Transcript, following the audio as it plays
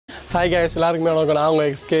Hi guys, எல்லாருக்குமே வணக்கம். நான் உங்கள்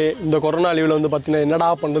எக்ஸ்கே. இந்த கொரோனா லீவில் வந்து பார்த்தீங்கன்னா என்னடா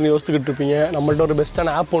பண்ணுறதுன்னு யோசிச்சுக்கிட்டு இருப்பீங்க. நம்மள்ட்ட ஒரு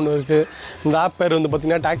பெஸ்ட்டான ஆப் ஒன்று இருக்குது. இந்த ஆப் பேர் வந்து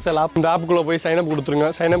பார்த்தீங்கன்னா டாக்ஸல் ஆப். இந்த ஆப்புக்குள்ளே போய் சைனப் கொடுத்துருங்க.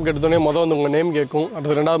 சைனப் எடுத்தோடனே வந்து உங்கள் நேம் கேட்கும்.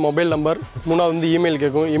 அடுத்து ரெண்டாவது மொபைல் நம்பர், மூணாவது வந்து இமெயில்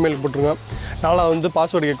கேட்கும். இமெயில் போட்டுருங்க. நாலாவது வந்து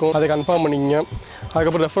பாஸ்வேர்டு கேட்கும். அதை கன்ஃபார்ம் பண்ணிக்கிங்க.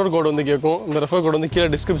 அதுக்கப்புறம் ரெஃபர் கோடு வந்து கேட்கும். அந்த ரெஃபர் கோடு வந்து கீழே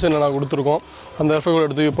டிஸ்கிரிப்ஷனில் நான் கொடுத்துருக்கோம். அந்த ரெஃபர் கோடு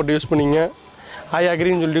எடுத்து போட்டு யூஸ் பண்ணிங்க. ஐ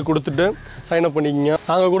அக்ரின்னு சொல்லிட்டு கொடுத்துட்டு சைன்அப் பண்ணிக்கிங்க.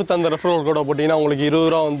 நாங்கள் கொடுத்த அந்த ரெஃபரல் கோடை போட்டிங்கன்னா உங்களுக்கு 20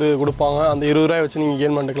 ரூபா வந்து கொடுப்பாங்க. அந்த 20 ரூபாய் வச்சு நீங்கள்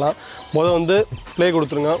கெயின் பண்ணிக்கலாம். வந்து ப்ளே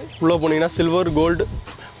கொடுத்துருங்க. உள்ளே போனீங்கன்னா சில்வர், கோல்டு,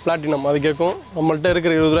 பிளாட்டினம் அது கேட்கும். நம்மள்ட்ட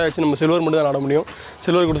இருக்கிற 20 ரூபாய் வச்சு நம்ம சில்வர் மட்டும் தான் ஆட முடியும்.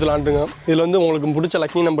 சில்வர் கொடுத்து விளாண்டுங்க. இதில் வந்து உங்களுக்கு பிடிச்ச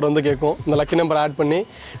லக்கி நம்பர் வந்து கேட்கும். இந்த லக்கி நம்பர் ஆட் பண்ணி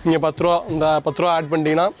நீங்கள் 10 ரூபா, இந்த 10 ரூபா ஆட்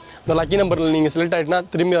பண்ணிட்டீங்கன்னா இந்த லக்கி நம்பரில் நீங்கள் செலக்ட் ஆகிட்டுனா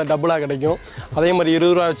திரும்பி அது டபுளாக கிடைக்கும். அதே மாதிரி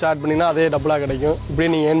 20 ரூபா வச்சு ஆட் பண்ணிங்கன்னா அதே டபுளாக கிடைக்கும். இப்படி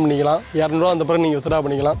நீங்கள் ஏர்ன் பண்ணிக்கலாம். 200 ரூபா அந்த பிறகு நீங்கள் வித்ட்ரா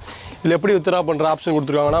பண்ணிக்கலாம். இதில் எப்படி வித்ட்ரா பண்ணுற ஆப்ஷன்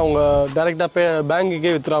கொடுத்துருக்காங்கன்னா உங்கள் டேரெக்டாக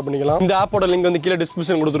பேங்க்குக்கே வித்ட்ரா பண்ணிக்கலாம். இந்த ஆப்போட லிங்க் வந்து கீழே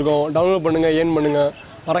டிஸ்கிரிப்ஷன் கொடுத்துருக்கோம். டவுன்லோட் பண்ணுங்கள், ஏர்ன் பண்ணுங்கள்.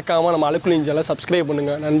 மறக்காமல் நம்ம அலுக்கு சேனலை சப்ஸ்கிரைப்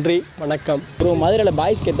பண்ணுங்கள். நன்றி, வணக்கம். ப்ரோ, மதுரையில்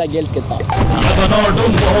பாய்ஸ் கெத்தா கேர்ள்ஸ் கெத்தா?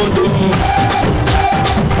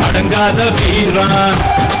 அடங்காத வீரா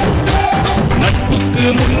நட்புக்கு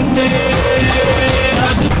முன்னே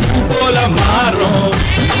அது போல மாறும்.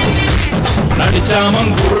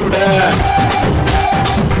 நடிச்சாமம் கூட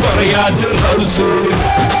குறையாது ரவுசு.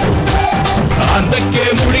 அந்தக்கே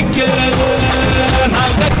முடிக்கிறது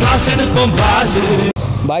நாங்க கிளாஸ் எடுப்போம் பாசு.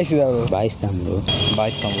 பாய்ஸ் தான் ப்ரோ. பாய்ஸ் தான் ப்ரோ.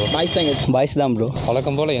 பாய்ஸ் தான் ப்ரோ. பாய்ஸ் தான் கெத்து. பாய்ஸ் தான் ப்ரோ.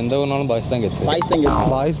 வழக்கம் போல் எந்த ஒன்றாலும் பாய்ஸ் தான் கெத்து. பாய்ஸ் தான் கெத்து.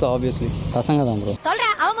 பாய்ஸ் தான் ஆப்வியஸ்லி. பசங்க தான் ப்ரோ.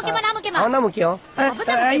 சொல்றேன், அவன் முக்கியமா நான் முக்கியமா? அவன் தான் முக்கியம்.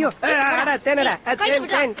 ஐயோ அட தேனடா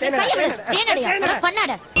தேனடா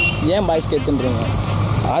பண்ணாட. ஏன் பாய்ஸ் கெத்துன்றீங்க?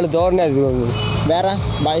 ஆளு தோரணை இருக்குது. வேற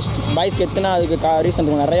பாய்ஸ் கெத்துனா அதுக்கு ரீசன்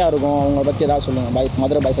நிறையா இருக்கும். அவங்கள பற்றி ஏதாவது சொல்லுங்கள். பாய்ஸ்,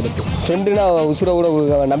 மதுரை பாய்ஸை பற்றி. ஃப்ரெண்டுனா உசுரை கூட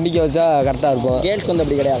நம்பிக்கை வச்சா கரெக்டாக இருக்கும். கேர்ள்ஸ் வந்து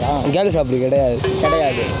அப்படி கிடையாதா? கேர்ள்ஸ் அப்படி கிடையாது.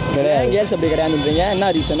 கேர்ள்ஸ் அப்படி கிடையாதுன்றீங்க,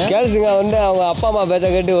 என்ன ரீசன்? கேர்ள்ஸுங்க வந்து அவங்க அப்பா அம்மா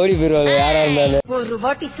பேச்ச கேட்டு ஓடி போயிடுவாங்க யாராக இருந்தாலும். ஒரு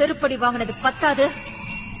வாட்டி செருப்படி வாங்கினது பத்தாது,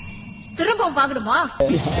 திரும்பவும் வாங்கணுமா?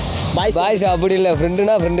 பாய்ஸ் அப்படி இல்லை.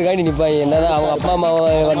 ஃப்ரெண்டுனா ஃப்ரெண்டுக்காண்டி நிற்பாங்க. என்னதான் அவங்க அப்பா அம்மா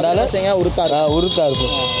வந்தாலும் உருத்தா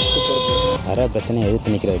இருக்கும். வர பிரச்சனை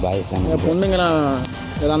எதிர்த்து நிற்கிறது பாய்ஸ் தான். பொண்ணுங்களாம்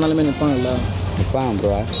எதானாலுமே நிற்பாங்கல்ல? நிற்பாங்க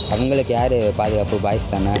ப்ரோ. அவங்களுக்கு யார் பாதுகாப்பு?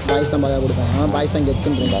 பாய்ஸ் தானே. பாய்ஸ் தான் பாதுகாப்பு கொடுப்பாங்க. பாய்ஸ் தான்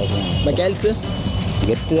கெத்துன்றீங்க. பாய்ஸ் தான். இப்போ கேர்ள்ஸு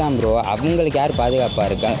கெத்து தான் ப்ரோ. அவங்களுக்கு யார் பாதுகாப்பாக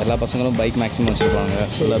இருக்கா? எல்லா பசங்களும் பைக் மேக்ஸிமம் வச்சுருப்பாங்க.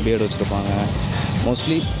 ஃபுல்லாக பியர்டு வச்சுருப்பாங்க.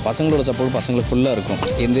 மோஸ்ட்லி பசங்களோட சப்போர்ட் பசங்களுக்கு ஃபுல்லாக இருக்கும்.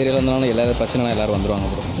 எந்த ஏரியாவில் இருந்தாலும் எல்லா பிரச்சனைலாம் எல்லோரும் வந்துடுவாங்க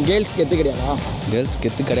ப்ரோ. கேர்ள்ஸ் கெத்து கிடையாதா? கேர்ள்ஸ்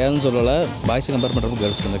கெத்து கிடையாதுன்னு சொல்லலை. பாய்ஸை கம்பேர் பண்ணுறப்போ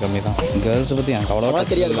கேர்ள்ஸ் கொஞ்சம் கம்மி தான். கேர்ள்ஸை பற்றி எனக்கு அவ்வளோவா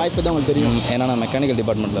தெரியாது. பாய்ஸ் பற்றி உங்களுக்கு தெரியும்? ஏன்னா நான் மெக்கானிக்கல்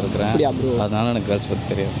டிபார்ட்மெண்ட்டில் இருக்கிறேன். அதனால எனக்கு கேர்ள்ஸ் பற்றி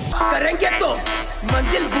தெரியாது.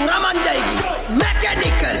 मंजिल पूरा मान जाएगी.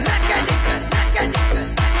 मैकेनिकल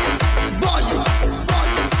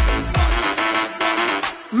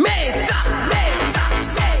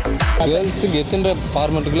கேர்ள்ஸு கெத்துன்ற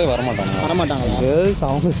ஃபார்மெட்டுக்குள்ளே வரமாட்டாங்க. கேர்ள்ஸ்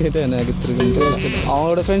அவங்க கேட்டு என்ன கெத்துருக்கு.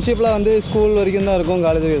 அவங்களோட ஃப்ரெண்ட்ஷிப்லாம் வந்து ஸ்கூல் வரைக்கும் தான் இருக்கும்,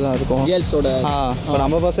 காலேஜ் வரைக்கும் தான் இருக்கும். கேர்ள்ஸோட இப்போ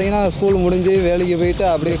நம்ம பசங்கன்னா ஸ்கூல் முடிஞ்சு வேலைக்கு போயிட்டு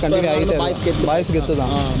அப்படியே கண்டினியூ ஆகிட்டு பாய்ஸ் கெத்து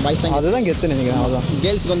தான். பாய்ஸ் தான் அதுதான் கெத்து நினைக்கிறேன். அதுதான்.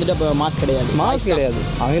 கேர்ள்ஸ்க்கு வந்துட்டு இப்போ மாஸ் கிடையாது.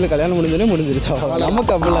 அவங்களுக்கு கல்யாணம் முடிஞ்சோடனே முடிஞ்சிருச்சு.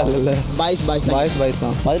 நமக்கு அப்படிலாம் இல்லைல்ல. பாய்ஸ்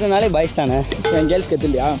தான். மதுரைனாலே பாய்ஸ் தானே. கேர்ள்ஸ் கெத்து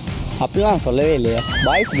இல்லையா? அப்படிலாம் சொல்லவே இல்லையா.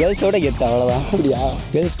 பாய்ஸ் கேர்ள்ஸோட கெத்து அவ்வளோதான். அப்படியா?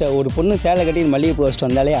 கேர்ள்ஸ்ட ஒரு பொண்ணு சேலை கட்டி மல்லிகைப்பூ வச்சுட்டு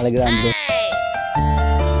வந்தாலே அழகுதான் ப்ரோ.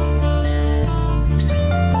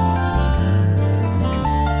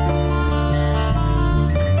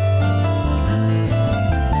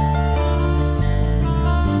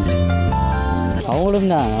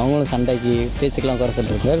 அவங்களும் சண்டைக்கு பேசிக்கலாம், குறை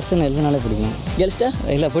சொல்கிறது. கேர்ள்ஸ்ன்னு எழுதினாலே பிடிக்கும். கேர்ள்ஸ்ட்ட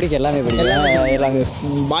இல்லை பிடிக்கும், எல்லாமே பிடிக்கும். எல்லாமே.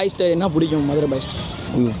 பாய்ஸ்ட்ட என்ன பிடிக்கும்? மதுரை பாய்ஸ்ட்ட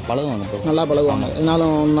பழகுவாங்க ப்ரோ. நல்லா பழகுவாங்க.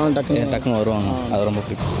 என்னாலும் டக்குன்னு வருவாங்க. அது ரொம்ப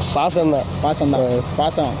பிடிக்கும்.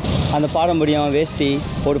 பாசம். அந்த பாடம் படியும். வேஷ்டி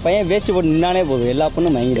ஒரு பையன் வேஷ்டி போட்டு நின்னானே போதும், எல்லா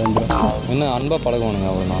பொண்ணும் மயங்கிட்டு வந்துடும். இன்னும் அன்பாக பழகுவானுங்க.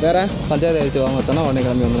 அவ்வளோதான். வேற பஞ்சாயத்து அடிச்சு வாங்க வச்சோன்னா உடனே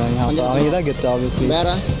கிளம்பி வந்துடுவாங்க. அவங்க தான் கெத்து ஆப்வியஸ்லி.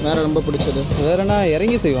 வேற ரொம்ப பிடிச்சது வேறனா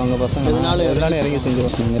இறங்கி செய்வாங்க பசங்க. எதனாலும் இறங்கி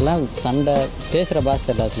செஞ்சுருவாங்க. இங்கெல்லாம் சண்டை பேசுகிற பாஷை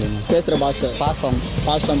எல்லாத்துலேயுமே.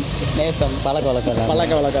 பாசம், நேசம், பழக்க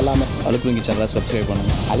வழக்கம் எல்லாமே. அலுக்கு சேனலை சப்ஸ்கிரைப்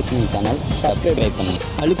பண்ணுங்கள். அலுக்கு சேனல் சப்ஸ்கிரைப் பண்ணுங்கள்.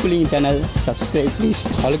 அலுக்கு சேனல் சப்ஸ்கிரைப் ப்ளீஸ்.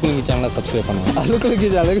 அலுக்கு சேனலை சப்ஸ்கிரைப் பண்ணுங்கள். அலுக்கு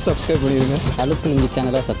சேனலுக்கு சப்ஸ்கிரைப் பண்ணிடுங்க. அலுக்கு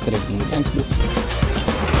சேனலை சப்ஸ்கிரைப் பண்ணுங்கள். Thanks bro.